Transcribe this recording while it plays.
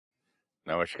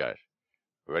Namaskar.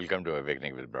 Welcome to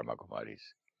Awakening with Brahma Kumaris.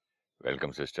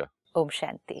 Welcome, sister. Om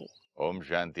Shanti. Om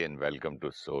Shanti and welcome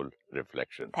to Soul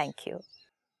Reflections. Thank you.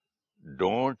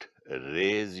 Don't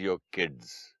raise your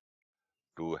kids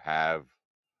to have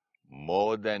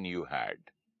more than you had.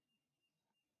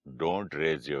 Don't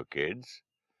raise your kids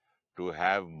to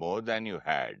have more than you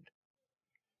had.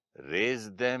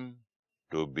 Raise them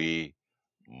to be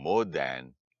more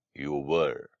than you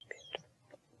were.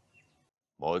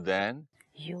 More than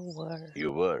You were.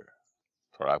 you were.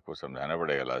 थोड़ा आपको समझाना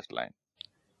पड़ेगा last line.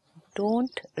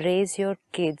 Don't raise your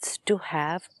kids to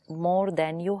have more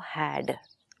than you had.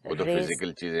 वो तो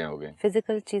physical चीजें हो गई.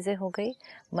 Physical चीजें हो गई.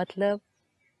 मतलब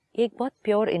एक बहुत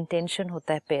प्योर इंटेंशन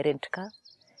होता है पेरेंट का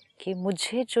कि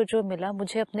मुझे जो जो मिला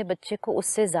मुझे अपने बच्चे को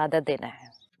उससे ज्यादा देना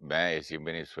है. मैं एसी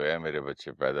में नहीं सोया, मेरे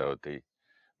बच्चे पैदा होते ही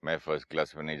मैं फर्स्ट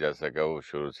क्लास में नहीं जा सका, वो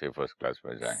शुरू से फर्स्ट क्लास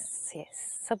में जाएं. Yes.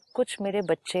 सब कुछ मेरे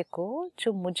बच्चे को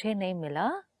जो मुझे नहीं मिला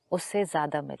उससे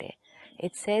ज्यादा मिले.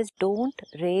 It says don't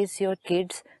raise your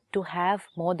kids to have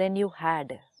more than you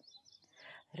had.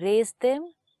 Raise them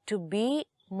to be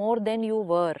more than you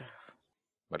were.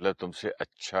 मतलब तुमसे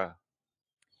अच्छा,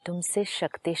 तुमसे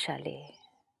शक्तिशाली.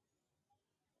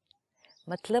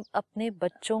 मतलब अपने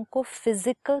बच्चों को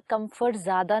फिजिकल कंफर्ट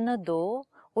ज्यादा न दो,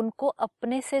 उनको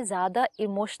अपने से ज्यादा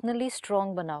इमोशनली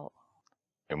स्ट्रॉन्ग बनाओ.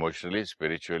 Emotionally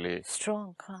spiritually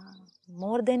strong. हाँ.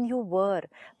 More than you were.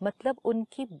 मतलब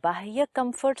उनकी बाह्य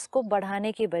कंफर्ट्स को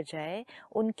बढ़ाने की बजाय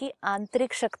उनकी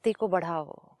आंतरिक शक्ति को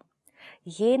बढ़ाओ.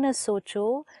 ये न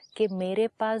सोचो कि मेरे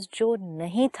पास जो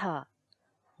नहीं था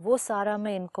वो सारा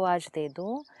मैं इनको आज दे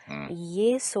दूं.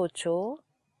 ये सोचो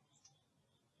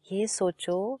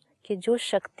कि जो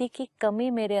शक्ति की कमी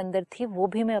मेरे अंदर थी वो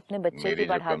भी मैं अपने बच्चे की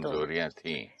बढ़ा दूं. कमजोरियां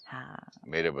थी, हाँ,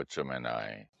 मेरे बच्चों में ना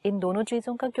आए. इन दोनों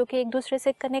चीजों का क्योंकि एक दूसरे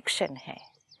से कनेक्शन है.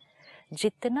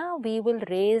 जितना we will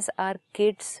raise our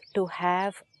kids to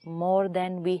have more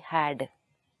than we had,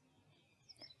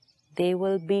 they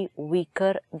will be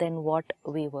weaker than what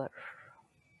we were.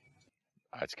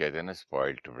 आज कहते हैं ना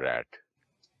स्पॉइल्ड ब्रैट.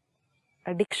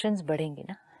 एडिक्शंस बढ़ेंगी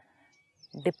ना,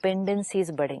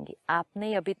 डिपेंडेंसीज बढ़ेंगी.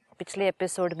 आपने अभी पिछले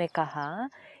एपिसोड में कहा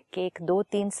कि एक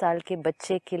 2-3 साल के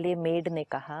बच्चे के लिए मेड ने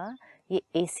कहा ये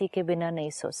एसी के बिना नहीं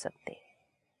सो सकते,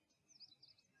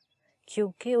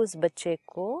 क्योंकि उस बच्चे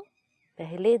को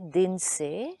पहले दिन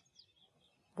से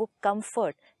वो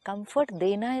कंफर्ट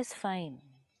देना is fine.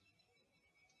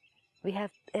 we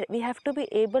have to be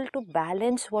able to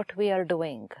balance what we are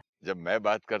doing. जब मैं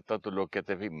बात करता तो लोग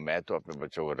कहते हैं मैं तो अपने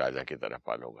बच्चों को राजा की तरह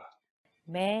पालूंगा.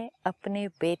 मैं अपने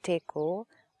बेटे को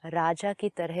राजा की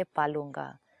तरह पालूंगा.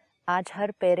 आज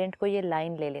हर पेरेंट को ये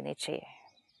लाइन ले लेनी चाहिए.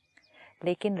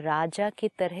 लेकिन राजा की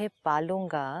तरह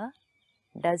पालूंगा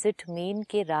डज इट मीन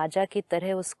कि राजा की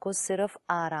तरह उसको सिर्फ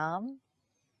आराम,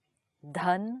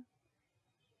 धन,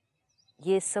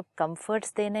 ये सब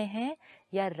कंफर्ट्स देने हैं,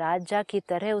 या राजा की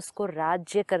तरह उसको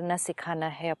राज्य करना सिखाना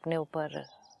है अपने ऊपर.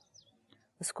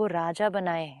 उसको राजा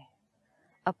बनाएं,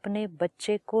 अपने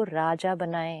बच्चे को राजा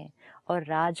बनाएं. और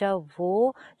राजा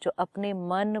वो जो अपने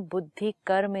मन, बुद्धि,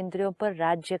 कर्म, इंद्रियों पर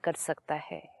राज्य कर सकता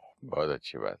है. बहुत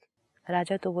अच्छी बात.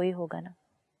 राजा तो वही होगा ना.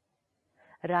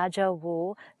 राजा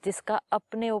वो जिसका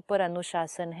अपने ऊपर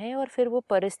अनुशासन है और फिर वो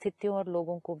परिस्थितियों और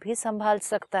लोगों को भी संभाल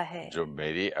सकता है. जो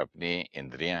मेरी अपनी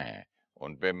इंद्रियां हैं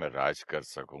उन पे मैं राज कर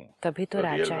सकूं, तभी तो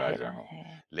रियल राजा राजा है.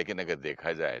 हूं. लेकिन अगर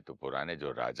देखा जाए तो पुराने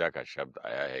जो राजा का शब्द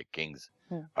आया है, किंग्स,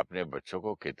 अपने बच्चों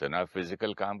को कितना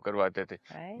फिजिकल काम करवाते थे.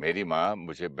 मेरी माँ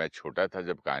मुझे, मैं छोटा था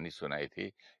जब कहानी सुनाई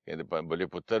थी, बोले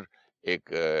पुत्र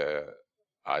एक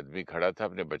आदमी खड़ा था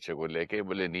अपने बच्चे को लेके,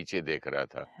 बोले नीचे देख रहा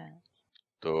था.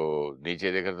 तो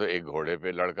नीचे देख रहा था, एक घोड़े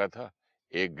पे लड़का था,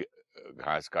 एक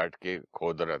घास काट के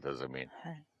खोद रहा था जमीन.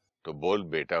 तो बोल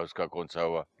बेटा उसका कौन सा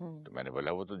हुआ. तो मैंने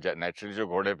बोला वो तो नेचुरली जो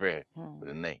घोड़े पे है.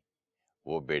 बोले नहीं,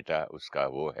 वो बेटा उसका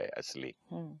वो है असली,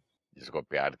 जिसको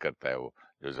प्यार करता है, वो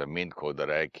जो जमीन खोद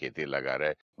रहा है, खेती लगा रहा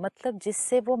है. मतलब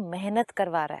जिससे वो मेहनत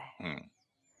करवा रहा है,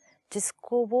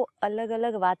 जिसको वो अलग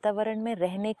अलग वातावरण में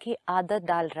रहने की आदत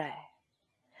डाल रहा है,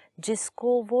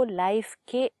 जिसको वो लाइफ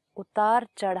के उतार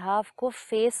चढ़ाव को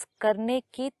फेस करने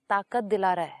की ताकत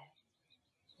दिला रहा है,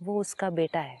 वो उसका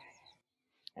बेटा है.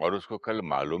 और उसको कल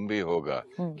मालूम भी होगा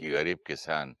कि गरीब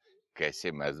किसान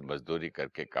कैसे मजदूरी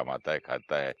करके कमाता है,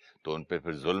 खाता है, तो उन पे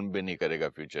फिर जुल्म भी नहीं करेगा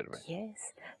फ्यूचर में.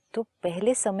 यस. तो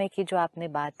पहले समय की जो आपने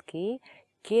बात की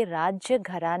कि राज्य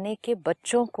घराने के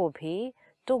बच्चों को भी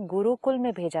तो गुरुकुल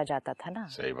में भेजा जाता था ना.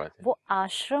 सही बात है. वो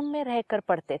आश्रम में रहकर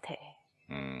पढ़ते थे.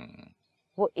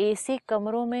 वो एसी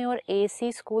कमरों में और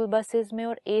एसी स्कूल बसेस में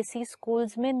और एसी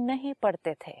स्कूल्स में नहीं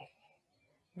पढ़ते थे.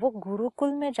 वो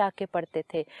गुरुकुल में जाके पढ़ते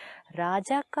थे.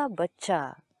 राजा का बच्चा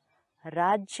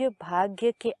राज्य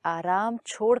भाग्य के आराम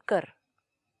छोड़कर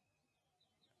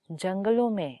जंगलों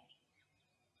में,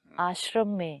 आश्रम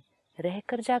में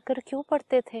रहकर जाकर क्यों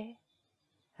पढ़ते थे?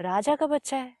 राजा का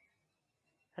बच्चा है,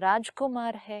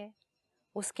 राजकुमार है,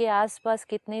 उसके आसपास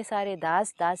कितने सारे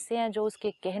दास दासियां जो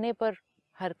उसके कहने पर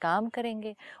हर काम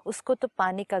करेंगे। उसको तो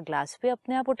पानी का ग्लास भी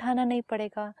अपने आप उठाना नहीं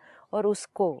पड़ेगा। और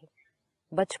उसको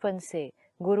बचपन से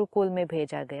गुरुकुल में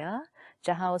भेजा गया,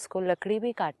 जहां उसको लकड़ी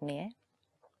भी काटनी है,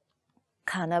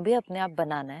 खाना भी अपने आप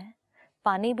बनाना है,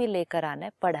 पानी भी लेकर आना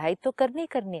है, पढ़ाई तो करनी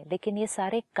करनी है, लेकिन ये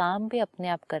सारे काम भी अपने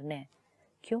आप करने हैं।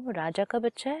 क्यों? राजा का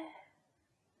बच्चा है।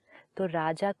 तो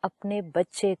राजा अपने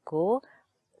बच्चे को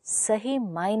सही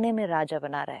मायने में राजा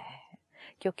बना रहा है,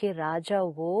 क्योंकि राजा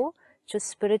वो जो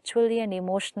स्पिरिचुअली एंड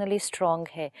इमोशनली स्ट्रांग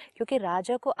है, क्योंकि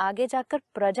राजा को आगे जाकर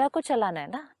प्रजा को चलाना है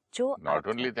ना। जो नॉट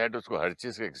ओनली दैट, उसको हर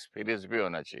चीज का एक्सपीरियंस भी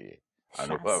होना चाहिए,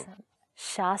 अनुभव। शासन,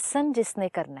 शासन जिसने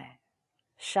करना है,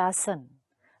 शासन,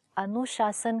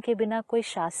 अनुशासन के बिना कोई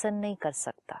शासन नहीं कर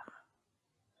सकता।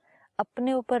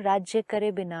 अपने ऊपर राज्य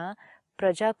करे बिना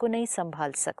प्रजा को नहीं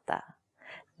संभाल सकता।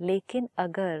 लेकिन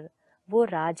अगर वो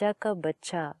राजा का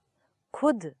बच्चा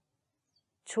खुद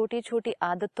छोटी छोटी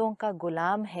आदतों का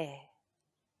गुलाम है,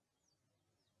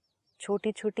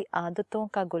 छोटी छोटी आदतों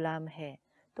का गुलाम है,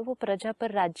 तो वो प्रजा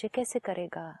पर राज्य कैसे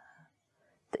करेगा?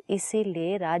 तो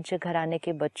इसीलिए राज्य घराने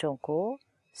के बच्चों को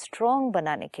स्ट्रॉन्ग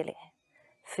बनाने के लिए,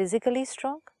 physically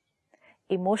strong,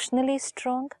 emotionally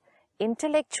strong,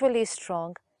 intellectually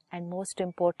strong and most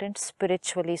important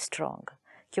spiritually strong.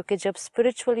 क्योंकि जब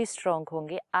स्पिरिचुअली स्ट्रॉन्ग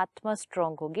होंगे, आत्मा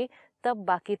स्ट्रॉन्ग होगी, तब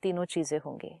बाकी तीनों चीजें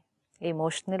होंगी।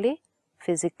 Emotionally,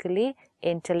 physically,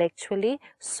 intellectually,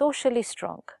 socially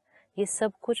strong. ये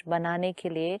सब कुछ बनाने के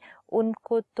लिए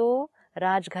उनको तो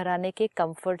राजघराने के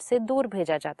कंफर्ट से दूर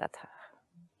भेजा जाता था,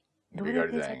 दूर ही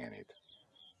बिगड़ भेजा जाएंगे था। नहीं तो।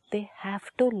 They have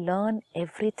to learn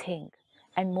everything,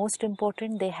 and most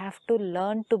important, they have to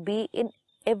learn to be in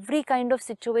every kind of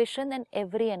situation and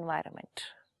every environment.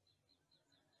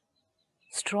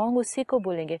 Strong उसी को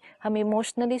बोलेंगे हम।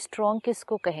 इमोशनली स्ट्रॉन्ग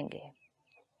किसको कहेंगे?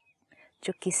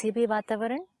 जो किसी भी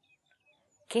वातावरण,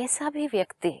 कैसा भी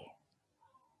व्यक्ति,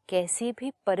 कैसी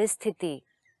भी परिस्थिति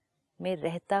में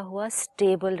रहता हुआ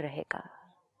स्टेबल रहेगा,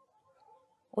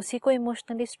 उसी को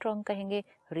इमोशनली स्ट्रॉन्ग कहेंगे।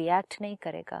 रिएक्ट नहीं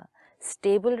करेगा,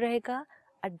 स्टेबल रहेगा,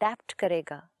 अडेप्ट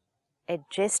करेगा,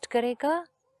 एडजस्ट करेगा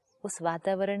उस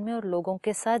वातावरण में और लोगों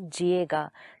के साथ जिएगा।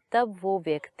 तब वो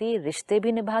व्यक्ति रिश्ते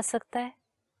भी निभा सकता है,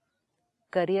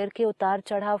 करियर के उतार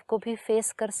चढ़ाव को भी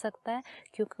फेस कर सकता है,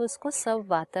 क्योंकि उसको सब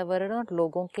वातावरण और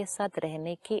लोगों के साथ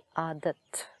रहने की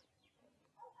आदत।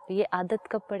 ये आदत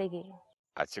कब पड़ेगी?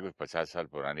 आज से कुछ 50 साल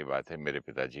पुरानी बात है। मेरे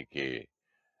पिताजी के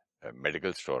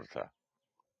मेडिकल स्टोर था,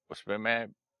 उसमें मैं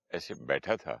ऐसे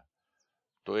बैठा था,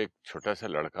 तो एक छोटा सा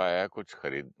लड़का आया कुछ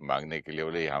खरीद मांगने के लिए।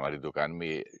 बोले ये हमारी दुकान में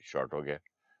ये शॉर्ट हो गया,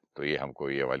 तो ये हमको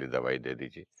ये वाली दवाई दे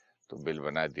दीजिए। तो बिल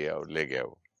बना दिया और ले गया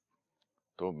वो।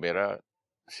 तो मेरा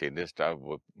सीनियर स्टाफ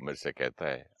वो मेरे से कहता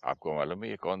है, आपको मालूम है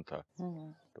ये कौन था?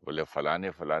 तो बोले फलाने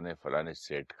फलाने फलाने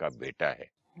सेठ का बेटा है।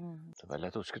 तो बोला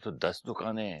तो उसकी तो 10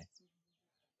 दुकानें हैं।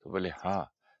 तो बोले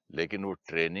हाँ, लेकिन वो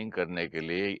ट्रेनिंग करने के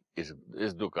लिए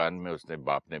इस दुकान में उसने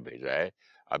बाप ने भेजा है।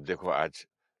 अब देखो आज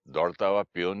दौड़ता हुआ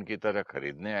पियोन की तरह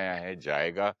खरीदने आया है,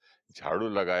 जाएगा, झाड़ू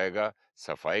लगाएगा,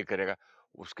 सफाई करेगा।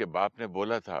 उसके बाप ने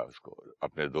बोला था उसको,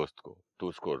 अपने दोस्त को, तू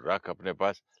उसको रख अपने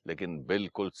पास, लेकिन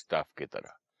बिल्कुल स्टाफ की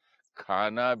तरह,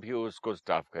 खाना भी उसको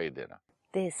स्टाफ का ही देना।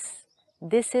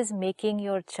 This is making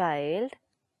your child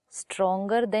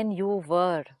stronger than you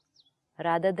were,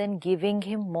 rather than giving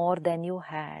him more than you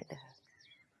had.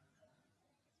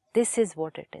 This is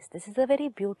what it is. This is a very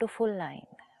beautiful line.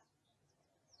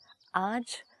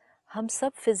 आज हम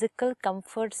सब फिजिकल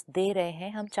कंफर्ट्स दे रहे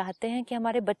हैं, हम चाहते हैं कि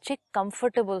हमारे बच्चे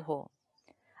कंफर्टेबल हो।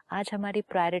 आज हमारी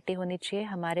प्रायोरिटी होनी चाहिए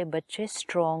हमारे बच्चे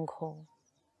स्ट्रॉन्ग हो।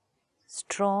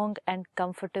 Strong and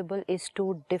comfortable is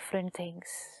to different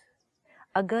things.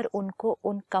 अगर उनको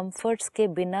उन कंफर्ट्स के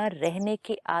बिना रहने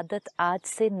की आदत आज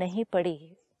से नहीं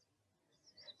पड़ी,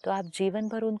 तो आप जीवन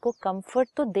भर उनको कंफर्ट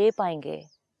तो दे पाएंगे,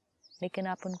 लेकिन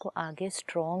आप उनको आगे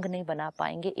स्ट्रॉन्ग नहीं बना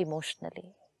पाएंगे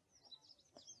emotionally.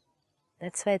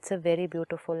 That's why it's a very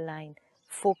beautiful line.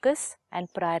 Focus and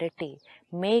priority.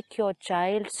 Make your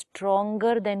child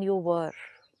stronger than you were,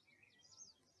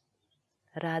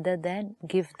 rather than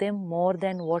give them more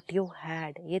than what you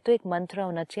had. ये तो एक मंत्र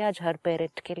होना चाहिए आज हर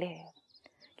पेरेंट के लिए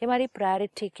कि हमारी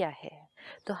प्रायोरिटी क्या है।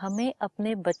 तो हमें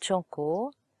अपने बच्चों को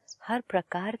हर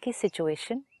प्रकार की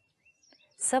सिचुएशन,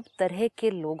 सब तरह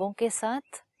के लोगों के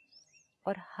साथ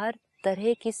और हर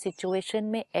तरह की सिचुएशन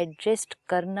में एडजस्ट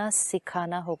करना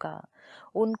सिखाना होगा।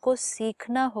 उनको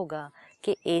सीखना होगा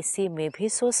कि एसी में भी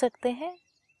सो सकते हैं,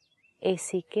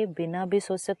 एसी के बिना भी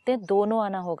सो सकते हैं, दोनों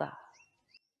आना होगा।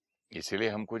 इसीलिए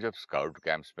हमको जब स्काउट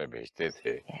कैंप्स में भेजते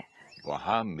थे, Yeah.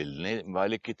 वहां मिलने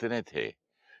वाले कितने थे,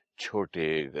 छोटे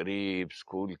गरीब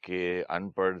स्कूल के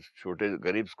अनपढ़, छोटे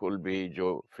गरीब स्कूल भी जो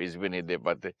फीस भी नहीं दे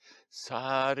पाते,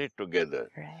 सारे टुगेदर।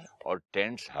 Right. और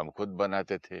टेंट्स हम खुद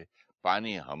बनाते थे,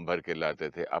 पानी हम भर के लाते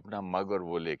थे, अपना मग और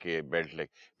वो लेके बेल्ट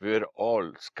लेके, वी आर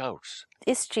ऑल स्काउट्स।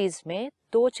 इस चीज में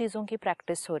दो चीजों की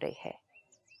प्रैक्टिस हो रही है,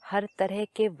 हर तरह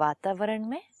के वातावरण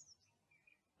में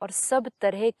और सब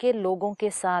तरह के लोगों के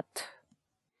साथ।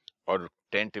 और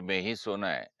टेंट में ही सोना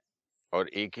है और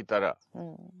एक ही तरह,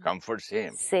 कंफर्ट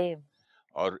सेम। सेम।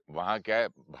 और वहाँ क्या है,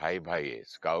 भाई भाई है,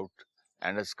 स्काउट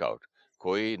एंड अ स्काउट,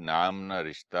 कोई नाम ना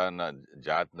रिश्ता ना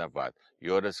जात ना पात,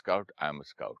 you are a scout, I am a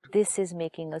scout. This is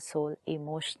making a soul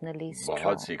emotionally बहुत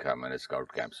स्ट्रांग। सीखा मैंने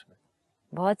स्काउट कैंप्स में,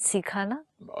 बहुत सीखा ना।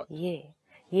 बहुत।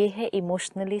 ये है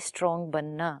इमोशनली स्ट्रांग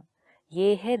बनना,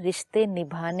 ये है रिश्ते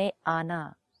निभाने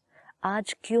आना।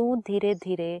 आज क्यों धीरे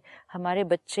धीरे हमारे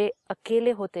बच्चे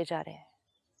अकेले होते जा रहे हैं?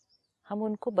 हम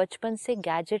उनको बचपन से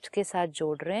गैजेट्स के साथ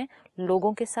जोड़ रहे हैं,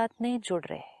 लोगों के साथ नहीं जोड़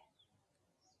रहे हैं।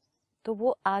 तो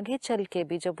वो आगे चल के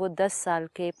भी जब वो 10 साल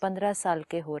के 15 साल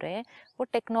के हो रहे हैं, वो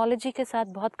टेक्नोलॉजी के साथ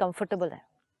बहुत कंफर्टेबल है,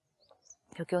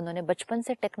 क्योंकि उन्होंने बचपन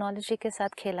से टेक्नोलॉजी के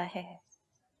साथ खेला है।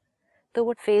 तो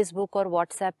वो फेसबुक और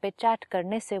व्हाट्सएप पे चैट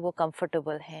करने से वो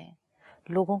कंफर्टेबल हैं।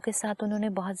 लोगों के साथ उन्होंने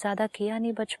बहुत ज़्यादा किया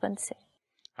नहीं बचपन से।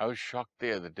 I was shocked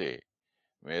the other day,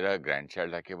 मेरा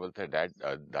ग्रैंडचाइल्ड आके बोलता है, डैड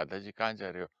दादाजी कहाँ जा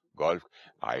रहे हो? Golf.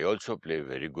 I also play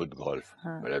very good golf.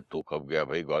 हाँ। बोला तू कब गया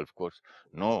भाई गोल्फ कोर्स?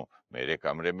 नो, मेरे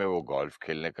कमरे में वो गोल्फ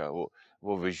खेलने का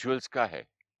वो विजुअल्स का है,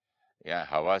 या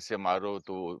हवा से मारो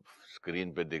तो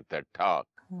स्क्रीन पे दिखता है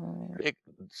ठाक। एक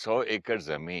 100 एकड़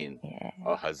जमीन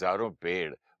और हजारों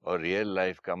पेड़ और रियल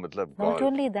लाइफ का मतलब Not golf.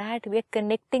 only that, we are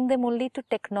connecting them only to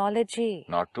technology.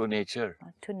 Not to nature.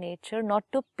 Not to nature,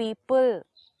 not to people.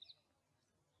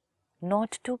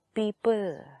 Not to people.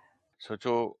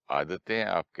 सोचो, आदतें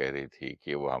आप कह रही थी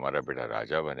कि वो हमारा बेटा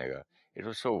राजा बनेगा, इट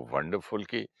वाज सो वंडरफुल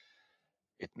कि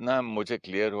इतना मुझे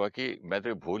क्लियर हुआ कि मैं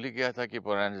तो भूल ही गया था कि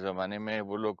पुराने जमाने में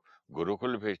वो लोग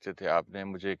गुरुकुल भेजते थे। आपने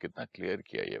मुझे कितना क्लियर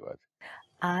किया ये बात।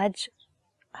 आज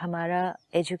हमारा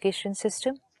एजुकेशन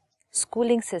सिस्टम,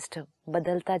 स्कूलिंग सिस्टम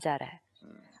बदलता जा रहा है।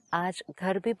 आज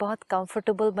घर भी बहुत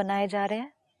कंफर्टेबल बनाए जा रहे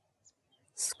हैं,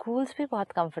 स्कूल्स भी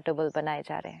बहुत कंफर्टेबल बनाए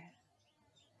जा रहे हैं।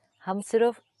 हम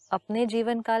सिर्फ अपने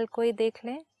जीवन काल को ही देख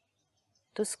लें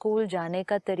तो स्कूल जाने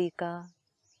का तरीका,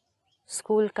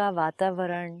 स्कूल का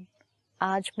वातावरण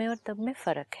आज में और तब में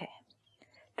फ़र्क है।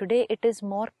 Today it is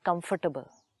more comfortable,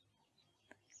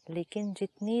 लेकिन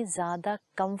जितनी ज़्यादा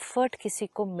कंफर्ट किसी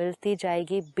को मिलती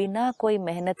जाएगी बिना कोई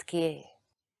मेहनत किए,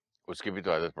 उसकी भी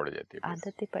तो आदत पड़ जाती है,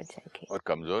 आदत ही पड़ जाएगी। और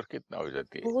कमजोर कितना हो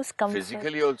जाती है, वो उस कंफर्ट,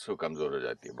 फिजिकली ऑल्सो कमजोर हो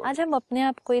जाती है आज बॉडी। हम अपने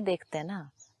आप को ही देखते हैं ना।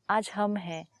 आज हम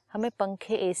हैं, हमें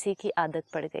पंखे एसी की आदत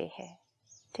पड़ गई है,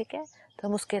 ठीक है, तो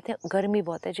हम उसके कहते हैं गर्मी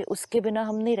बहुत है जी, उसके बिना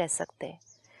हम नहीं रह सकते।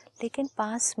 लेकिन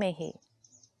पास में ही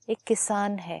एक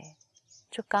किसान है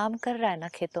जो काम कर रहा है ना,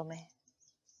 खेतों में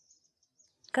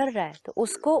कर रहा है, तो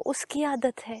उसको उसकी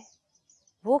आदत है,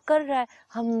 वो कर रहा है।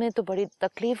 हमें तो बड़ी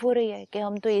तकलीफ हो रही है कि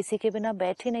हम तो एसी के बिना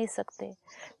बैठ ही नहीं सकते,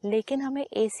 लेकिन हमें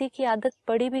एसी की आदत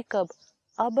पड़ी भी कब?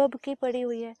 अब की पड़ी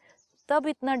हुई है, तब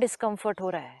इतना डिस्कम्फर्ट हो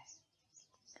रहा है।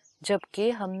 जबकि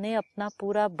हमने अपना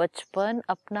पूरा बचपन,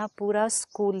 अपना पूरा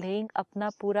स्कूलिंग, अपना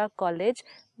पूरा कॉलेज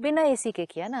बिना एसी के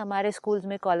किया ना। हमारे स्कूल्स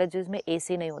में, कॉलेजेस में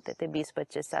एसी नहीं होते थे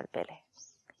 20-25 साल पहले,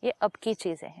 ये अब की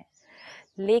चीज़ें हैं।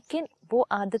 लेकिन वो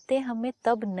आदतें हमें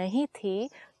तब नहीं थी,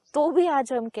 तो भी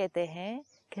आज हम कहते हैं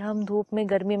कि हम धूप में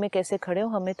गर्मी में कैसे खड़े हो,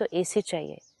 हमें तो एसी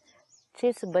चाहिए।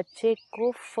 जिस बच्चे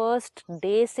को फर्स्ट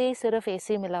डे से ही सिर्फ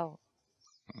एसी मिला हो,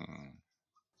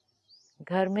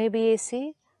 घर में भी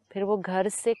एसी, फिर वो घर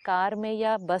से कार में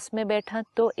या बस में बैठा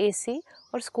तो एसी,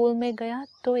 और स्कूल में गया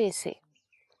तो एसी।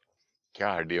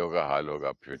 क्या हड्डियों का हाल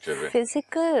होगा फ्यूचर में।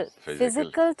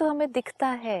 फिजिकल तो हमें दिखता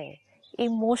है,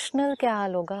 इमोशनल क्या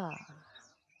हाल होगा?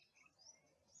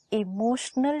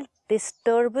 इमोशनल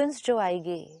डिस्टर्बेंस जो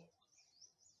आएगी,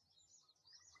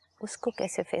 उसको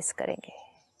कैसे फेस करेंगे?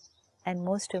 एंड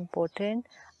मोस्ट इम्पोर्टेंट,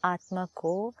 आत्मा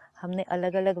को हमने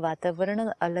अलग अलग वातावरण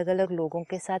और अलग अलग लोगों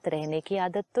के साथ रहने की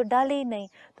आदत तो डाली ही नहीं,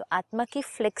 तो आत्मा की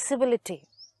flexibility,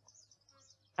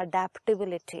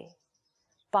 adaptability,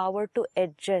 power to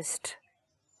adjust,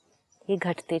 ये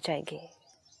घटती जाएगी।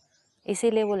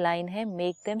 इसीलिए वो लाइन है,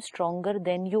 make them stronger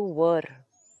then you were.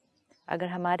 अगर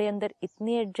हमारे अंदर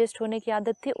इतनी एडजस्ट होने की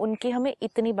आदत थी, उनकी हमें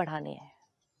इतनी बढ़ानी है।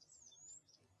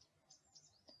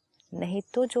 नहीं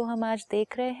तो जो हम आज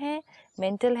देख रहे हैं,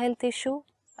 mental health issue,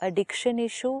 addiction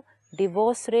issue,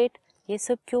 divorce rate, ये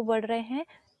सब क्यों बढ़ रहे हैं?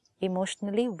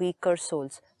 Emotionally weaker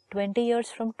souls. 20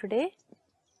 years from today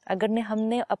अगर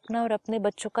हमने अपना और अपने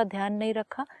बच्चों का ध्यान नहीं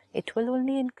रखा, it will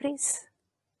only increase.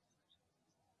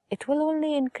 It will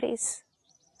only increase.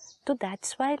 So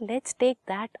that's why let's take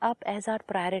that up as our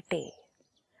priority.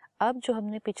 अब जो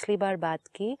हमने पिछली बार बात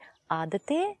की,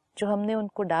 आदतें जो हमने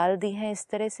उनको डाल दी हैं इस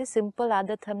तरह से, सिंपल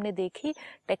आदत हमने देखी,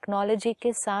 टेक्नोलॉजी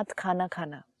के साथ खाना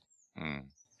खाना.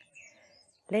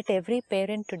 Let every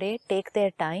parent today take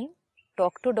their time,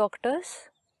 talk to doctors,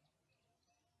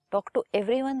 talk to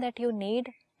everyone that you need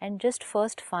and just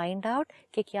first find out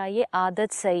कि क्या ये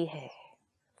आदत सही है.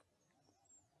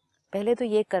 पहले तो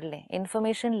ये कर लें,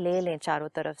 इन्फॉर्मेशन ले लें चारों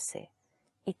तरफ से.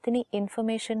 इतनी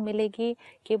इन्फॉर्मेशन मिलेगी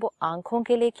कि वो आंखों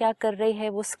के लिए क्या कर रही है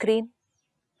वो स्क्रीन,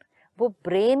 वो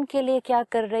ब्रेन के लिए क्या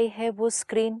कर रही है वो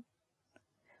स्क्रीन,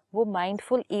 वो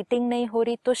माइंडफुल ईटिंग नहीं हो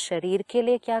रही तो शरीर के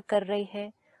लिए क्या कर रही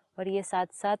है, और ये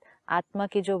साथ साथ आत्मा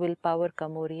की जो विल पावर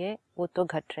कम हो रही है वो तो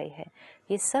घट रही है.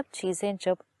 ये सब चीज़ें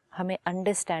जब हमें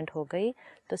अंडरस्टैंड हो गई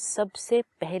तो सबसे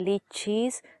पहली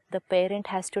चीज़, the parent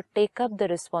has to take up the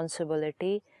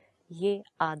responsibility. ये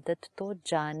आदत तो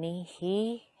जानी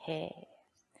ही है,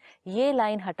 ये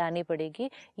लाइन हटानी पड़ेगी,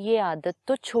 ये आदत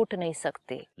तो छूट नहीं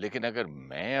सकती. लेकिन अगर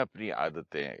मैं अपनी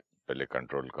आदतें पहले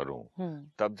कंट्रोल करूं,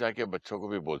 तब जाके बच्चों को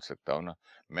भी बोल सकता हूँ ना.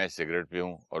 मैं सिगरेट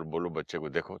पीऊं और बोलो बच्चे को,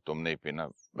 देखो तुम नहीं पीना,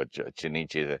 बच्चे अच्छी नहीं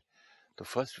चीज है. तो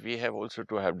first we have also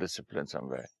to have discipline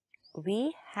somewhere.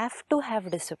 We have to have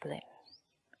discipline,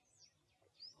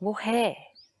 वो है.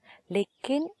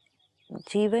 लेकिन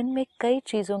जीवन में कई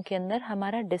चीज़ों के अंदर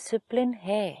हमारा डिसिप्लिन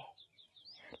है,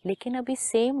 लेकिन अभी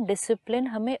सेम डिसिप्लिन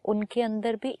हमें उनके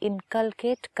अंदर भी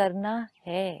इनकलकेट करना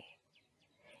है.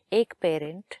 एक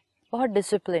पेरेंट बहुत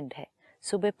डिसिप्लिन्ड है,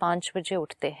 सुबह 5 बजे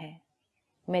उठते हैं,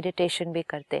 मेडिटेशन भी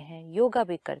करते हैं, योगा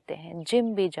भी करते हैं,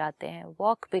 जिम भी जाते हैं,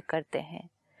 वॉक भी करते हैं,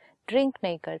 ड्रिंक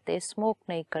नहीं करते, स्मोक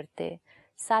नहीं करते,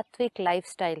 सात्विक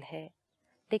लाइफस्टाइल है,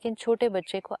 लेकिन छोटे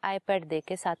बच्चे को आईपैड दे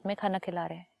के साथ में खाना खिला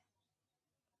रहे हैं.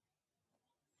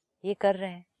 ये कर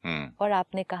रहे हैं. और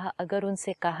आपने कहा अगर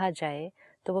उनसे कहा जाए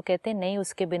तो वो कहते हैं नहीं,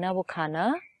 उसके बिना वो खाना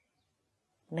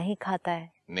नहीं खाता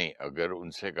है. नहीं, अगर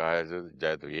उनसे कहा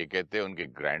जाए तो ये कहते हैं, उनके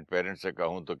ग्रैंड पेरेंट्स से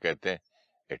कहूँ तो कहते हैं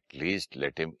एटलीस्ट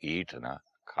लेट हिम ईट ना,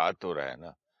 खा तो रहा है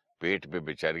ना, पेट पे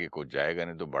बेचारे के कुछ जाएगा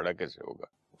नहीं तो बड़ा कैसे होगा.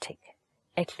 ठीक है,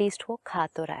 एटलीस्ट वो खा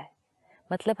तो रहा है.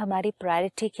 मतलब हमारी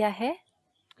प्रायोरिटी क्या है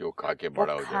कि वो खा के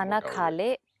बड़ा हो जाए, खाना खा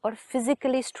ले और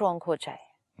फिजिकली स्ट्रांग हो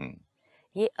जाए.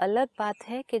 ये अलग बात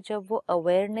है कि जब वो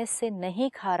अवेयरनेस से नहीं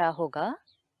खा रहा होगा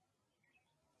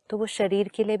तो वो शरीर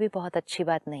के लिए भी बहुत अच्छी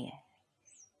बात नहीं है,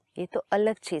 ये तो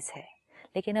अलग चीज है.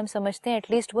 लेकिन हम समझते हैं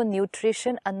एटलीस्ट वो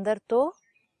न्यूट्रिशन अंदर तो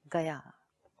गया.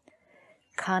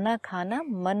 खाना खाना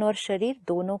मन और शरीर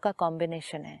दोनों का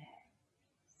कॉम्बिनेशन है.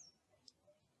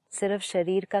 सिर्फ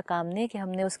शरीर का काम नहीं कि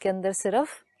हमने उसके अंदर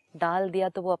सिर्फ डाल दिया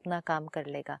तो वो अपना काम कर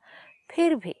लेगा.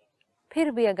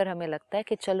 फिर भी अगर हमें लगता है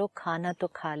कि चलो खाना तो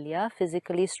खा लिया,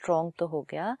 फिजिकली स्ट्रांग तो हो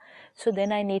गया, so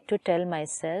then I need to tell my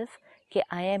self कि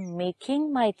I am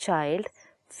making my child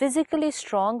physically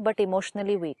strong but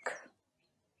emotionally weak.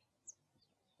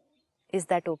 Is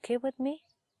that okay with me?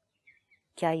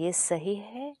 क्या ये सही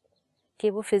है कि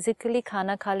वो फिजिकली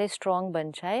खाना खा ले, स्ट्रांग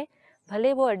बन जाए,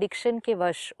 भले वो एडिक्शन के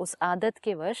वश, उस आदत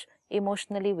के वश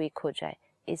इमोशनली वीक हो जाए?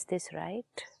 Is this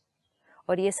right?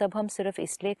 और ये सब हम सिर्फ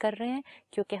इसलिए कर रहे हैं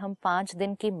क्योंकि हम 5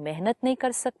 दिन की मेहनत नहीं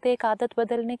कर सकते एक आदत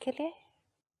बदलने के लिए.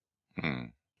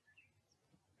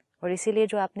 और इसीलिए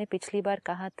जो आपने पिछली बार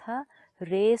कहा था,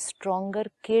 raise stronger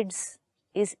kids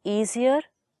is easier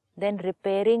than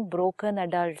repairing broken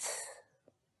adults.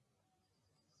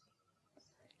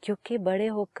 क्योंकि बड़े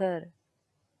होकर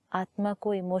आत्मा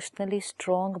को इमोशनली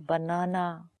स्ट्रॉन्ग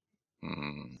बनाना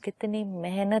कितनी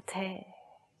मेहनत है,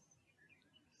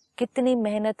 कितनी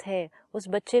मेहनत है. उस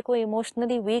बच्चे को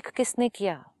इमोशनली वीक किसने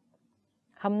किया?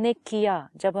 हमने किया.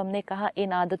 जब हमने कहा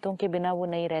इन आदतों के बिना वो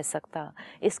नहीं रह सकता,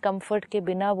 इस कंफर्ट के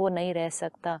बिना वो नहीं रह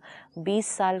सकता. 20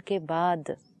 साल के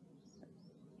बाद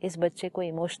इस बच्चे को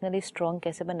इमोशनली स्ट्रॉन्ग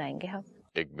कैसे बनाएंगे हम?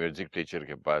 एक म्यूजिक टीचर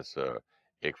के पास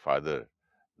एक फादर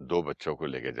 2 बच्चों को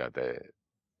लेके जाता है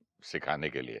सिखाने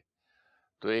के लिए.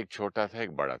 तो एक छोटा था,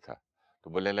 एक बड़ा था. तो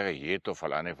बोलने लगा ये तो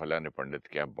फलाने फलाने पंडित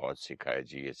क्या बहुत सिखाए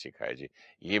जी, ये सिखाए जी,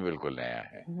 ये बिल्कुल नया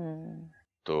है.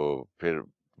 तो फिर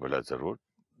बोला जरूर,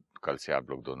 कल से आप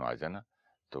लोग दोनों आ जाना.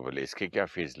 तो बोले इसकी क्या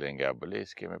फीस लेंगे आप? बोले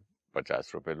इसके मैं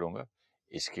 50 रुपए लूंगा,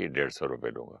 इसकी 150 रुपए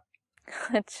लूंगा.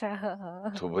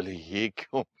 अच्छा. तो बोले ये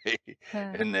क्यों भाई?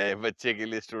 नए बच्चे के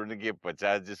लिए स्टूडेंट के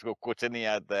 50, जिसको कुछ नहीं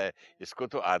आता है, इसको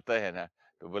तो आता है ना.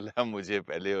 तो बोला मुझे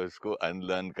पहले उसको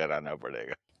अनलर्न कराना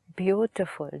पड़ेगा.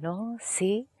 Beautiful, no?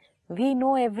 See, we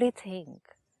know everything.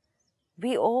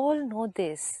 We all know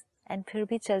this. And फिर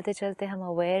भी चलते चलते हम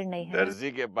अवेयर नहीं हैं.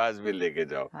 दर्जी के पास भी लेके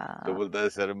जाओ तो बोलता है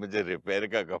सर मुझे रिपेयर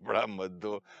का कपड़ा मत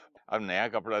दो, अब नया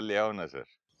कपड़ा ले आओ ना सर.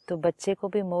 तो बच्चे को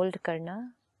भी मोल्ड करना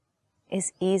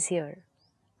इज ईजियर।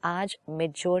 आज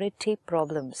मेजॉरिटी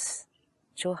प्रॉब्लम्स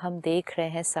जो हम देख रहे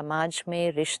हैं समाज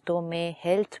में, रिश्तों में,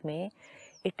 हेल्थ में,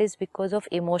 it is because of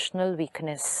emotional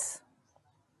weakness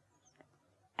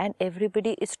and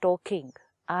everybody is talking.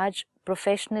 आज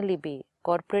प्रोफेशनली भी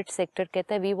कॉर्पोरेट सेक्टर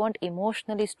कहता है we want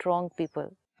emotionally strong people.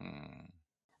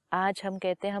 आज हम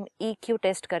कहते हैं हम ईक्यू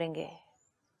टेस्ट करेंगे,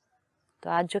 तो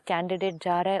आज जो कैंडिडेट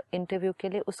जा रहा है इंटरव्यू के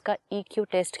लिए उसका ईक्यू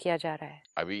टेस्ट किया जा रहा है।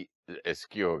 अभी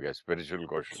एसक्यू हो गया, स्पिरिचुअल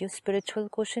क्वेश्चन। क्यों स्पिरिचुअल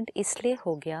क्वोशेंट इसलिए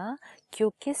हो गया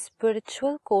क्योंकि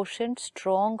स्पिरिचुअल क्वोशेंट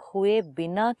स्ट्रांग हुए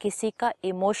बिना किसी का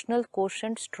इमोशनल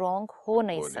क्वोशेंट स्ट्रांग हो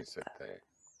नहीं सकता है।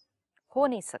 हो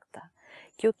नहीं सकता,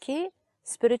 क्योंकि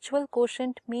स्पिरिचुअल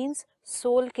क्वोशेंट मींस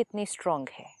सोल कितनी स्ट्रांग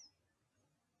है,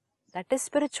 दैट इज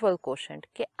स्पिरिचुअल क्वोशेंट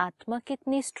कि आत्मा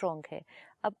कितनी स्ट्रांग है।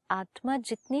 अब आत्मा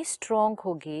जितनी स्ट्रांग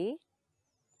होगी,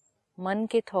 मन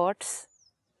के थॉट्स,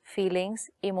 फीलिंग्स,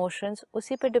 इमोशंस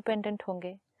उसी पे डिपेंडेंट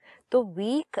होंगे। तो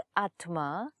वीक आत्मा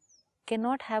can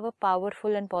not have a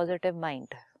powerful and positive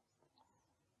mind.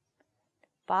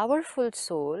 Powerful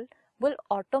soul will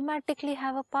automatically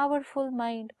have a powerful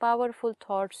mind, powerful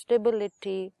thoughts,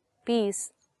 stability, peace.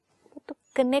 वो तो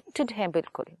connected हैं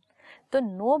बिल्कुल। तो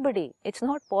nobody, it's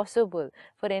not possible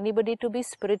for anybody to be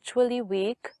spiritually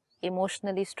weak,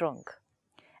 emotionally strong.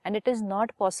 And it is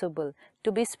not possible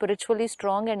to be spiritually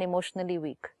strong and emotionally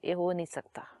weak. ये हो नहीं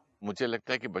सकता। मुझे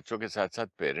लगता है कि बच्चों के साथ साथ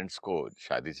पेरेंट्स को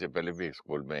शादी से पहले भी एक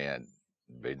स्कूल में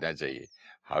भेजना चाहिए,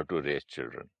 हाउ टू रेज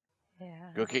चिल्ड्रन।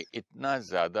 क्योंकि इतना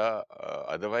ज्यादा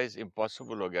अदरवाइज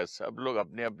इम्पॉसिबल हो गया। सब लोग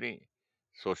अपनी अपनी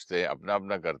सोचते हैं, अपना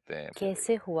अपना करते हैं।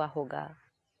 कैसे हुआ होगा,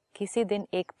 किसी दिन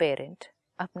एक पेरेंट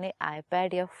अपने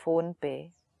आईपैड या फोन पे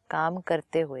काम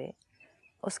करते हुए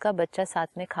उसका बच्चा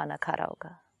साथ में खाना खा रहा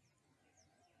होगा,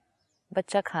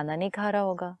 बच्चा खाना नहीं खा रहा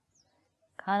होगा,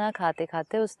 खाना खाते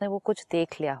खाते उसने वो कुछ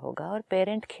देख लिया होगा और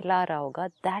पेरेंट खिला रहा होगा।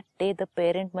 That day the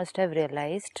parent must have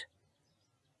realised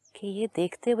कि ये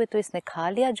देखते हुए तो इसने खा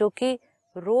लिया, जो कि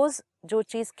रोज जो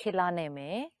चीज खिलाने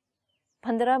में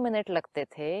 15 मिनट लगते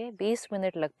थे, 20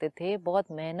 मिनट लगते थे,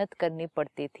 बहुत मेहनत करनी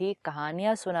पड़ती थी,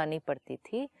 कहानियां सुनानी पड़ती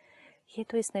थी, ये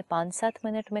तो इसने 5-7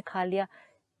 मिनट में खा लिया।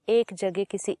 एक जगह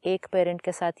किसी एक पेरेंट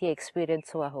के साथ ये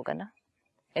एक्सपीरियंस हुआ होगा ना।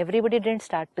 Everybody didn't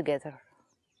start together.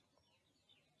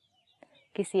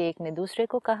 किसी एक ने दूसरे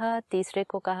को कहा, तीसरे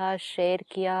को कहा, शेयर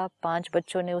किया, 5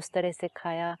 बच्चों ने उस तरह से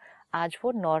खाया, आज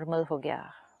वो नॉर्मल हो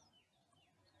गया।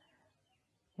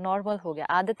 नॉर्मल हो गया।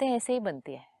 आदतें ऐसे ही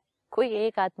बनती हैं। कोई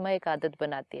एक आत्मा एक आदत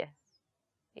बनाती है,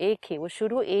 एक ही, वो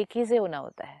शुरू एक ही से होना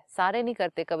होता है, सारे नहीं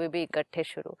करते कभी भी इकट्ठे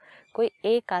शुरू। कोई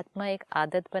एक आत्मा एक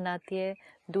आदत बनाती है,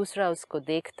 दूसरा उसको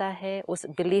देखता है, उस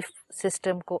बिलीफ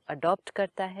सिस्टम को अडॉप्ट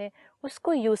करता है,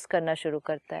 उसको यूज करना शुरू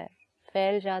करता है,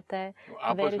 फैल जाता है।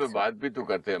 आपस में बात भी तो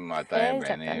करते हैं, माताएं, फैल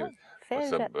जाता है बहनें ना, और फैल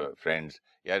सब जाता फ्रेंड्स।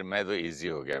 यार मैं तो इजी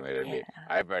हो गया मेरे लिए,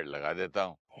 आईपैड लगा देता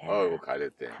हूँ और वो खा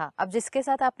लेते हैं। हाँ, अब जिसके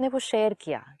साथ आपने वो शेयर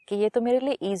किया कि ये तो मेरे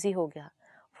लिए इजी हो गया,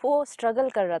 वो स्ट्रगल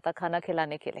कर रहा था खाना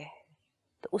खिलाने के लिए,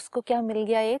 तो उसको क्या मिल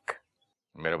गया, एक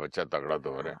मेरा बच्चा तगड़ा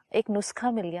तो हो रहा है। एक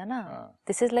नुस्खा मिल गया ना। हाँ।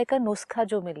 दिस इज लाइक अ नुस्खा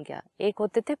जो मिल गया। एक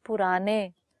होते थे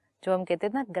पुराने, जो हम कहते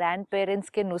थे ना ग्रैंड पेरेंट्स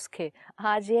के नुस्खे,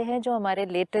 आज ये हैं जो हमारे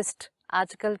लेटेस्ट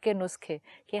आजकल के नुस्खे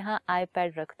कि हाँ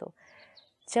आईपैड रख दो।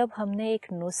 जब हमने एक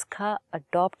नुस्खा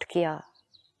अडॉप्ट किया,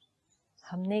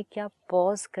 हमने क्या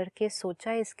पॉज करके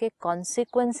सोचा इसके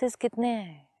कॉन्सिक्वेंसेस कितने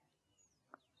हैं।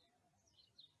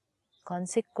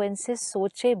 कॉन्सिक्वेंसेस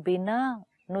सोचे बिना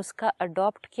नुस्खा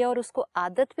अडॉप्ट किया और उसको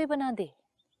आदत भी बना दी,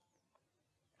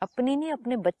 अपनी नहीं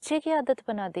अपने बच्चे की आदत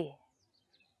बना दी।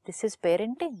 This is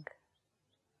parenting.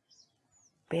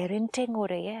 पेरेंटिंग हो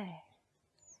रही है।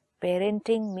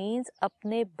 पेरेंटिंग मीन्स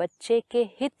अपने बच्चे के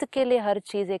हित के लिए हर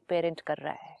चीज एक पेरेंट कर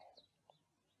रहा है,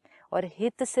 और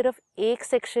हित सिर्फ एक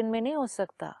सेक्शन में नहीं हो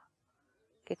सकता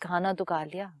कि खाना तो खा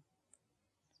लिया।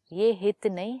 ये हित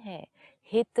नहीं है,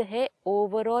 हित है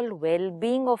overall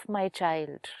wellbeing of my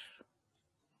child.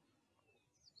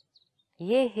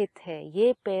 ये हित है,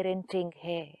 ये पेरेंटिंग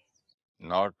है,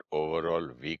 not overall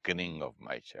weakening of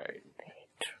my child.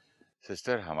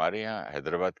 Sister, हमारे यहाँ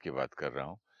हैदराबाद की बात कर रहा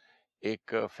हूँ,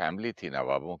 एक फैमिली थी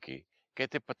नवाबों की।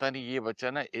 कहते पता नहीं ये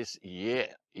बच्चा ना इस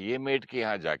ये मेड के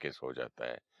यहाँ जाके सो जाता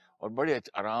है और बड़े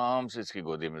आराम से इसकी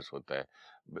गोदी में सोता है,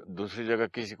 दूसरी जगह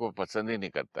किसी को पसंद ही नहीं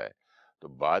करता है। तो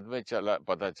बाद में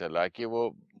पता चला कि वो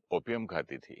ओपियम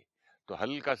खाती थी, तो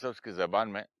हल्का सा उसकी जबान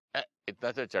में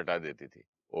इतना सा चटा देती थी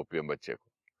ओपियम बच्चे को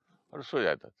और सो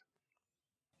जाता था।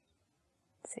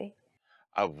 See?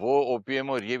 अब वो ओपियम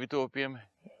और ये भी तो ओपियम है।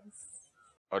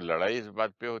 और लड़ाई इस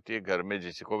बात पे होती है, घर में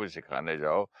जिसी को भी सिखाने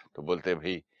जाओ तो बोलते हैं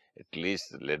भाई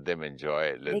at least let them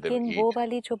enjoy, let them लेकिन वो ईट।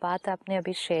 वाली जो बात आपने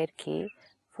अभी शेयर की,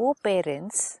 वो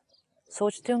पेरेंट्स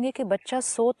सोचते होंगे कि बच्चा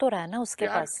सो तो रहा है ना उसके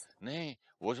प्यार पास। नहीं,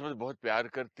 वो समझ बहुत प्यार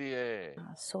करती है,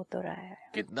 सो तो रहा है।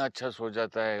 कितना अच्छा सो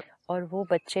जाता है। और वो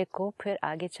बच्चे को फिर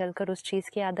आगे चलकर उस चीज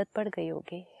की आदत पड़ गई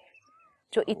होगी,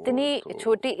 जो वो इतनी तो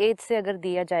छोटी एज से अगर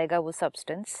दिया जाएगा वो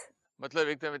सब्सटेंस। मतलब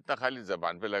एकदम इतना खाली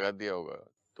जबान पे लगा दिया होगा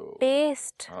तो।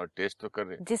 टेस्ट हाँ, टेस्ट तो कर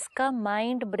रहे। जिसका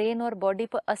माइंड ब्रेन और बॉडी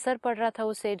पर असर पड़ रहा था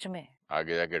उस एज में।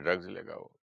 आगे जाके ड्रग्स लेगा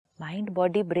वो। माइंड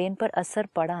बॉडी ब्रेन पर असर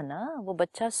पड़ा ना, वो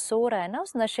बच्चा सो रहा है ना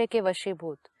उस नशे के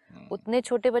वशीभूत। उतने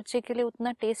छोटे बच्चे के लिए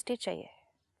उतना टेस्ट ही चाहिए,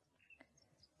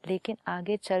 लेकिन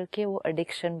आगे चल के वो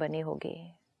एडिक्शन बनी होगी।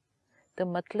 तो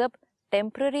मतलब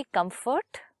टेम्पररी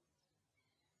कंफर्ट,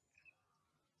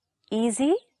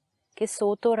 इजी कि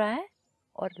सो तो रहा है,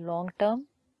 और लॉन्ग टर्म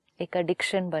एक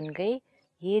एडिक्शन बन गई।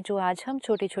 ये जो आज हम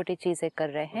छोटी छोटी चीजें कर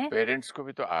रहे हैं। पेरेंट्स को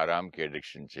भी तो आराम की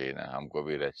एडिक्शन चाहिए ना, हमको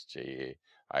भी रेस्ट चाहिए।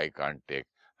 I can't take.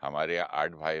 हमारे यहाँ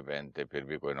 8 भाई बहन थे, फिर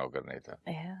भी कोई नौकर नहीं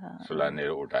था सुलाने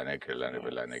उठाने खिलाने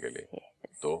पिलाने के लिए।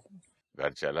 तो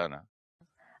घर चला ना।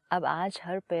 अब आज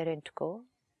हर पेरेंट को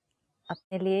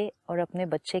अपने लिए और अपने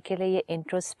बच्चे के लिए ये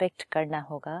इंट्रोस्पेक्ट करना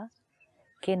होगा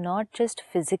कि not just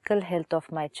physical health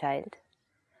of my child,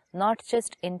 not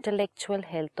just intellectual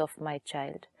health of my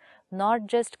child,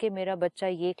 not just कि मेरा बच्चा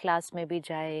ये क्लास में भी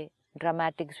जाए,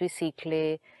 ड्रामेटिक्स भी सीख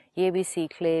ले, ये भी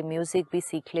सीख ले, म्यूजिक भी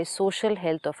सीख ले, social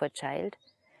health of a child,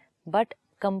 but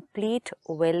complete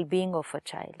well-being of a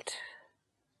child.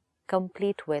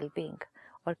 Complete well-being,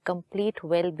 और कंप्लीट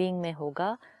वेल-बीइंग में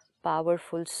होगा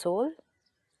पावरफुल सोल,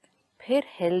 फिर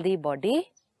हेल्दी बॉडी,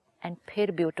 एंड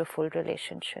फिर beautiful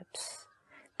relationships.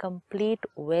 Complete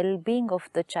well-being of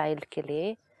the child के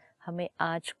लिए हमें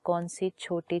आज कौन सी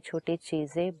छोटी छोटी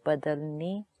चीजें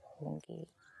बदलनी होंगी?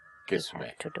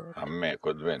 किसमें? हम में,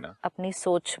 खुद में ना, अपनी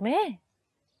सोच में,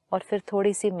 और फिर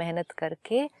थोड़ी सी मेहनत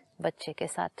करके बच्चे के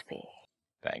साथ भी।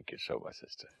 Thank you so much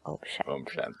sister. Om Shanti. Om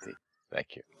Shanti.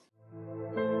 Thank you.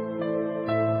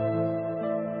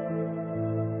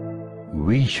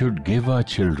 We should give our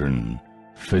children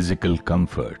physical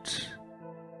comforts,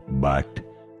 but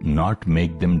not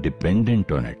make them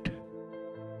dependent on it.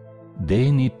 They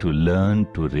need to learn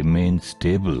to remain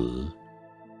stable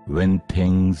when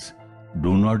things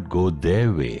do not go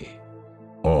their way,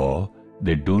 or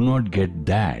they do not get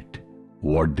that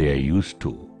what they are used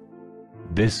to.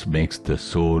 This makes the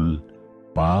soul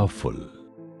powerful.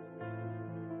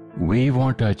 We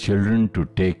want our children to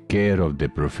take care of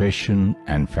their profession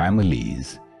and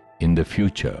families in the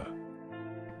future.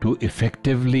 To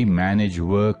effectively manage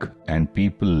work and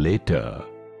people later,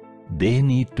 they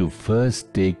need to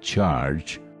first take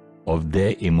charge of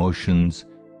their emotions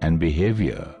and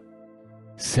behavior.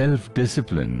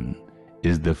 Self-discipline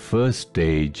is the first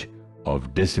stage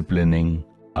of disciplining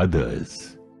others.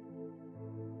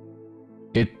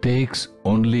 It takes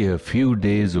only a few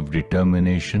days of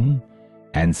determination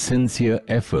and sincere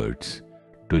efforts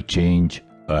to change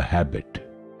a habit.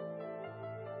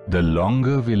 The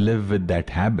longer we live with that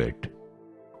habit,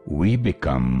 we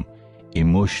become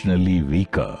emotionally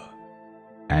weaker,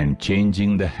 and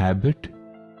changing the habit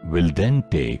will then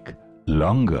take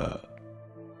longer.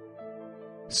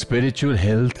 Spiritual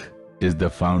health is the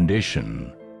foundation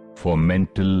for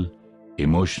mental,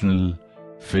 emotional,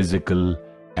 physical,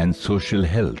 and social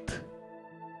health.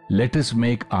 Let us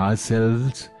make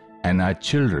ourselves and our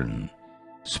children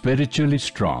spiritually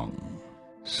strong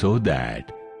so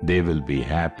that they will be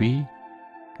happy,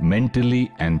 mentally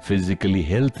and physically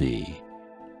healthy,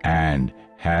 and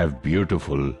have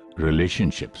beautiful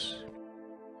relationships.